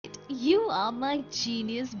You are my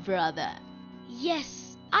genius brother.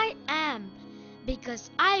 Yes, I am. Because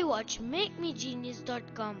I watch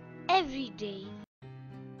MakeMeGenius.com every day.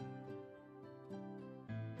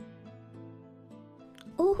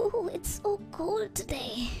 Oh, it's so cold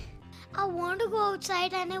today. I want to go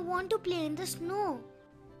outside and I want to play in the snow.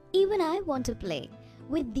 Even I want to play.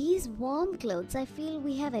 With these warm clothes, I feel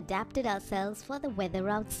we have adapted ourselves for the weather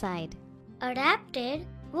outside. Adapted?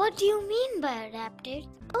 What do you mean by adapted?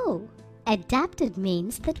 Oh, adapted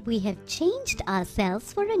means that we have changed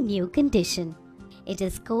ourselves for a new condition. It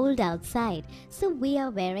is cold outside, so we are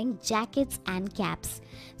wearing jackets and caps.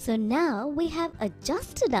 So now we have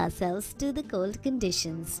adjusted ourselves to the cold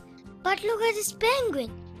conditions. But look at this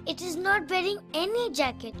penguin. It is not wearing any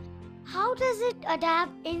jacket. How does it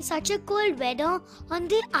adapt in such a cold weather on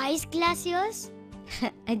the ice glaciers?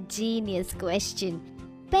 A genius question.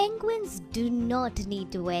 Penguins do not need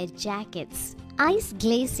to wear jackets. Ice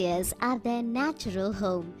glaciers are their natural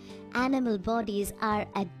home. Animal bodies are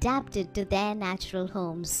adapted to their natural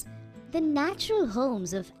homes. The natural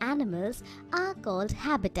homes of animals are called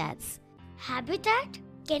habitats. Habitat?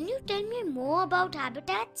 Can you tell me more about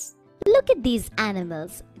habitats? Look at these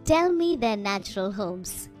animals. Tell me their natural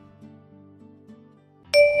homes.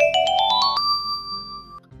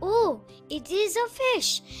 Oh, it is a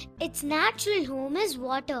fish. Its natural home is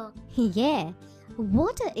water. Yeah,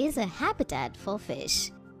 water is a habitat for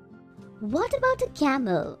fish. What about a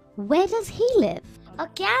camel? Where does he live? A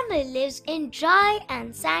camel lives in dry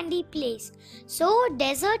and sandy place, so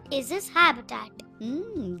desert is his habitat.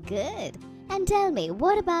 Good. And tell me,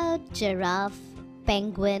 what about giraffe,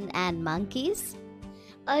 penguin and monkeys?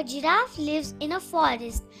 A giraffe lives in a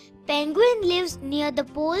forest, penguin lives near the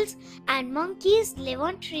poles, and monkeys live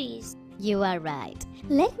on trees. You are right.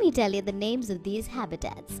 Let me tell you the names of these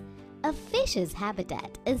habitats. A fish's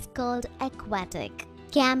habitat is called aquatic.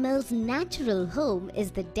 Camel's natural home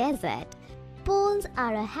is the desert. Poles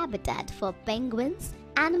are a habitat for penguins.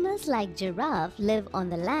 Animals like giraffe live on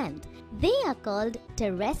the land. They are called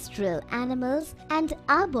terrestrial animals, and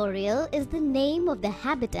arboreal is the name of the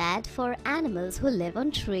habitat for animals who live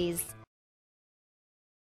on trees.